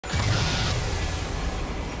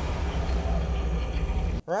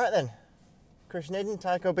Right then, Christian Iddon,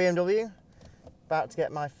 Tyco BMW, about to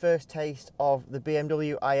get my first taste of the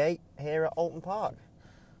BMW i8 here at Oulton Park.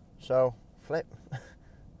 So, flip.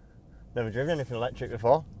 Never driven anything electric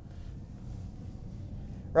before.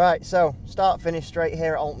 Right, so start finish straight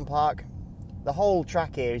here at Oulton Park. The whole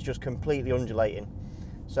track here is just completely undulating.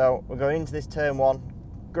 So we're going into this turn one,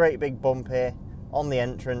 great big bump here on the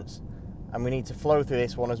entrance, and we need to flow through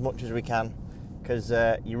this one as much as we can, because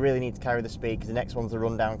you really need to carry the speed, because the next one's the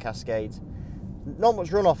run down Cascades. Not much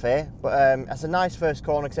runoff here, but that's a nice first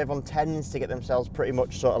corner because everyone tends to get themselves pretty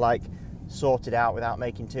much sort of like sorted out without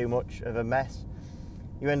making too much of a mess.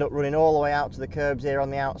 You end up running all the way out to the curbs here on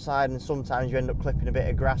the outside, and sometimes you end up clipping a bit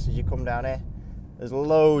of grass as you come down here. There's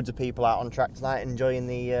loads of people out on track tonight enjoying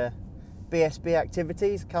the BSB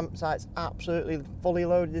activities. Campsite's absolutely fully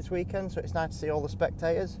loaded this weekend, so it's nice to see all the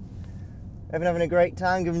spectators. Everyone having a great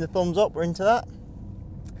time, giving the thumbs up, we're into that.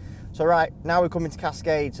 So right, now we're coming to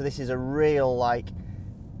Cascade, so this is a real like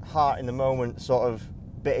heart in the moment sort of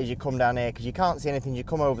bit as you come down here, because you can't see anything as you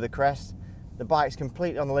come over the crest. The bike's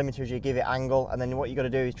completely on the limiter as you give it angle, and then what you got to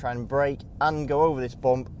do is try and brake and go over this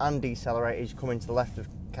bump and decelerate as you come into the left of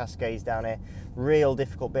Cascades down here. Real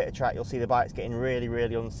difficult bit of track. You'll see the bike's getting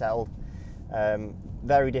really unsettled.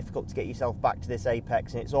 Very difficult to get yourself back to this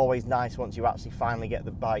apex, and it's always nice once you actually finally get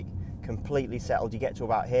the bike completely settled. You get to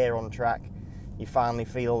about here on track, you finally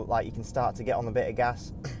feel like you can start to get on a bit of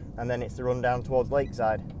gas, and then it's the run down towards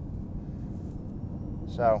Lakeside.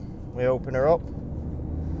 So we open her up.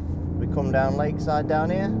 We come down Lakeside down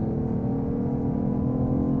here.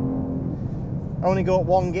 Only go up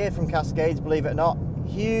one gear from Cascades, believe it or not.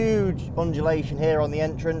 Huge undulation here on the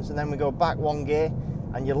entrance, and then we go back one gear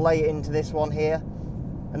and you lay it into this one here.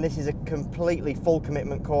 And this is a completely full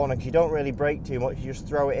commitment corner because you don't really brake too much, you just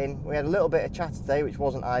throw it in. We had a little bit of chatter today, which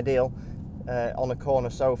wasn't ideal on a corner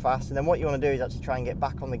so fast. And then what you want to do is actually try and get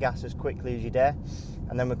back on the gas as quickly as you dare.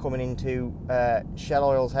 And then we're coming into Shell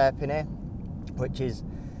Oil's hairpin here, which is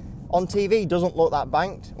on TV doesn't look that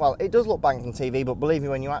banked. Well, it does look banked on TV, but believe me,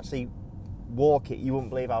 when you actually walk it, you wouldn't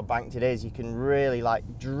believe how banked it is. You can really like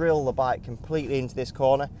drill the bike completely into this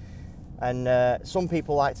corner. And some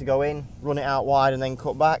people like to go in, run it out wide and then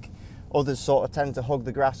cut back. Others sort of tend to hug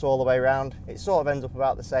the grass all the way around. It sort of ends up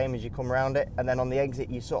about the same as you come around it. And then on the exit,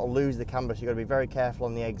 you sort of lose the camber, so you've got to be very careful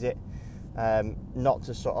on the exit, not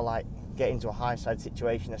to sort of like get into a high side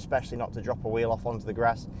situation, especially not to drop a wheel off onto the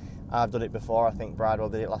grass. I've done it before. I think Bridewell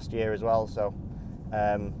did it last year as well. So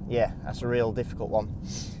yeah, that's a real difficult one.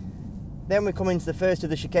 Then we come into the first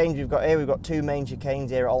of the chicanes we've got here. We've got two main chicanes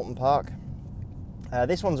here at Oulton Park.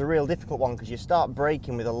 This one's a real difficult one because you start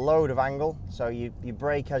braking with a load of angle. So you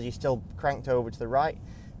brake as you're still cranked over to the right,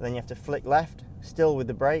 and then you have to flick left, still with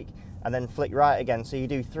the brake, and then flick right again. So you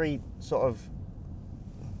do three sort of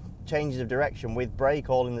changes of direction with brake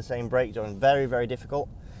all in the same brake zone. Very difficult.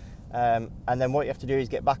 And then what you have to do is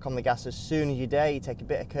get back on the gas as soon as you dare. You take a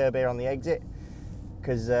bit of curb here on the exit,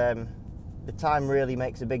 because the time really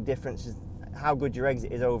makes a big difference. How good your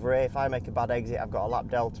exit is over here. If I make a bad exit, I've got a lap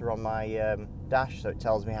delta on my dash, so it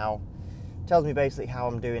tells me basically how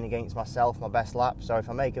I'm doing against myself, my best lap. So if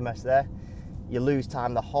I make a mess there, you lose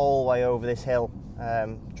time the whole way over this hill.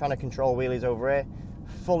 Trying to control wheelies over here,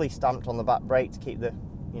 fully stamped on the back brake to keep the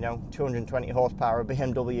 220 horsepower of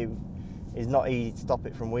BMW. Is not easy to stop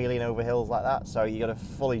it from wheeling over hills like that, so you got to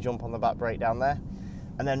fully jump on the back brake down there,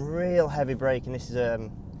 and then real heavy braking. This is a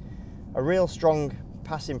real strong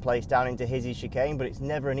passing place down into Hizzy's chicane, but it's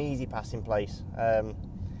never an easy passing place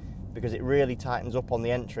because it really tightens up on the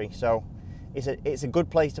entry. So it's a good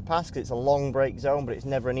place to pass because it's a long brake zone, but it's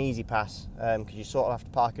never an easy pass because you sort of have to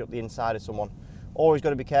park it up the inside of someone. Always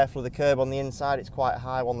got to be careful of the curb on the inside. It's quite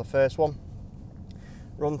high on the first one.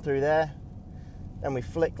 Run through there, then we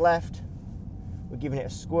flick left. We're giving it a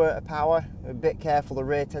squirt of power. We're a bit careful, the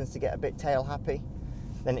rear tends to get a bit tail happy.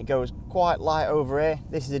 Then it goes quite light over here.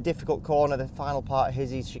 This is a difficult corner, the final part of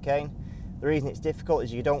Hizzy's chicane. The reason it's difficult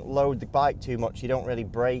is you don't load the bike too much. You don't really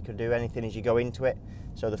brake or do anything as you go into it.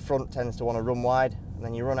 So the front tends to want to run wide. And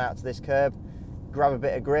then you run out to this curb, grab a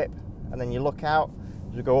bit of grip, and then you look out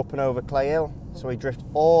as we go up and over Clay Hill. So we drift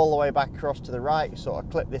all the way back across to the right, sort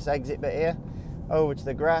of clip this exit bit here, over to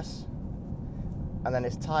the grass, and then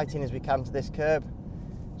as tight in as we can to this curb.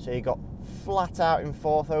 So you got flat out in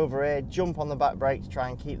fourth over here, jump on the back brake to try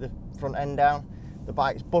and keep the front end down. The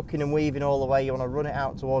bike's bucking and weaving all the way. You want to run it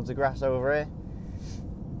out towards the grass over here.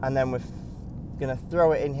 And then we're going to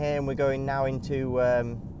throw it in here, and we're going now into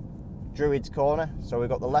Druids corner. So we've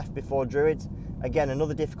got the left before Druids. Again,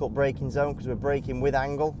 another difficult braking zone because we're braking with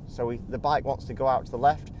angle. So the bike wants to go out to the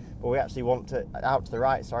left, but we actually want to out to the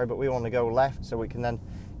right, sorry, but we want to go left so we can then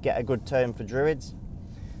get a good turn for Druids.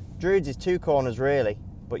 Druids is 2 corners really,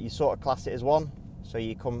 but you sort of class it as one. So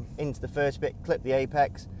you come into the first bit, clip the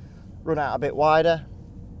apex, run out a bit wider,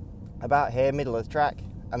 about here, middle of the track,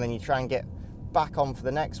 and then you try and get back on for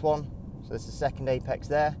the next one. So there's the second apex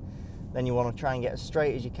there. Then you want to try and get as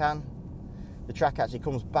straight as you can. The track actually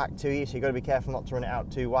comes back to you, so you've got to be careful not to run it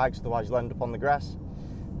out too wide, otherwise you'll end up on the grass.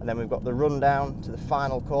 And then we've got the run down to the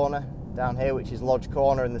final corner down here, which is Lodge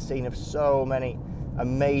Corner, and the scene of so many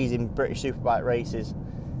amazing British Superbike races.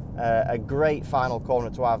 A great final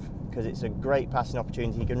corner to have, because it's a great passing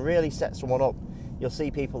opportunity. You can really set someone up. You'll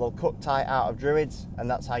see people, they'll cut tight out of Druids, and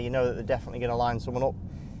that's how you know that they're definitely going to line someone up.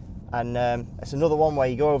 And it's another one where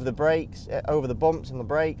you go over the brakes, over the bumps and the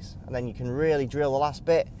brakes, and then you can really drill the last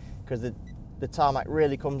bit, because the tarmac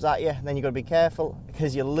really comes at you. And then you've got to be careful,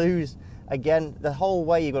 because you lose again the whole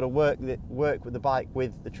way. You've got to work with the bike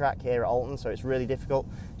with the track here at Oulton, so it's really difficult.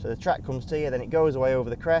 So the track comes to you, then it goes away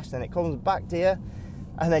over the crest, then it comes back to you,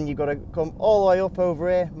 and then you've got to come all the way up over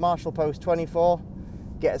here, Marshall Post 24,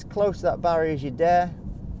 get as close to that barrier as you dare,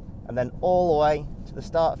 and then all the way to the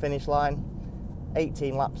start-finish line.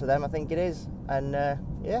 18 laps of them, I think it is, and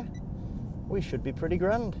yeah, we should be pretty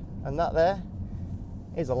grand. And that there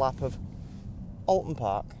is a lap of Oulton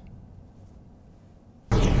Park.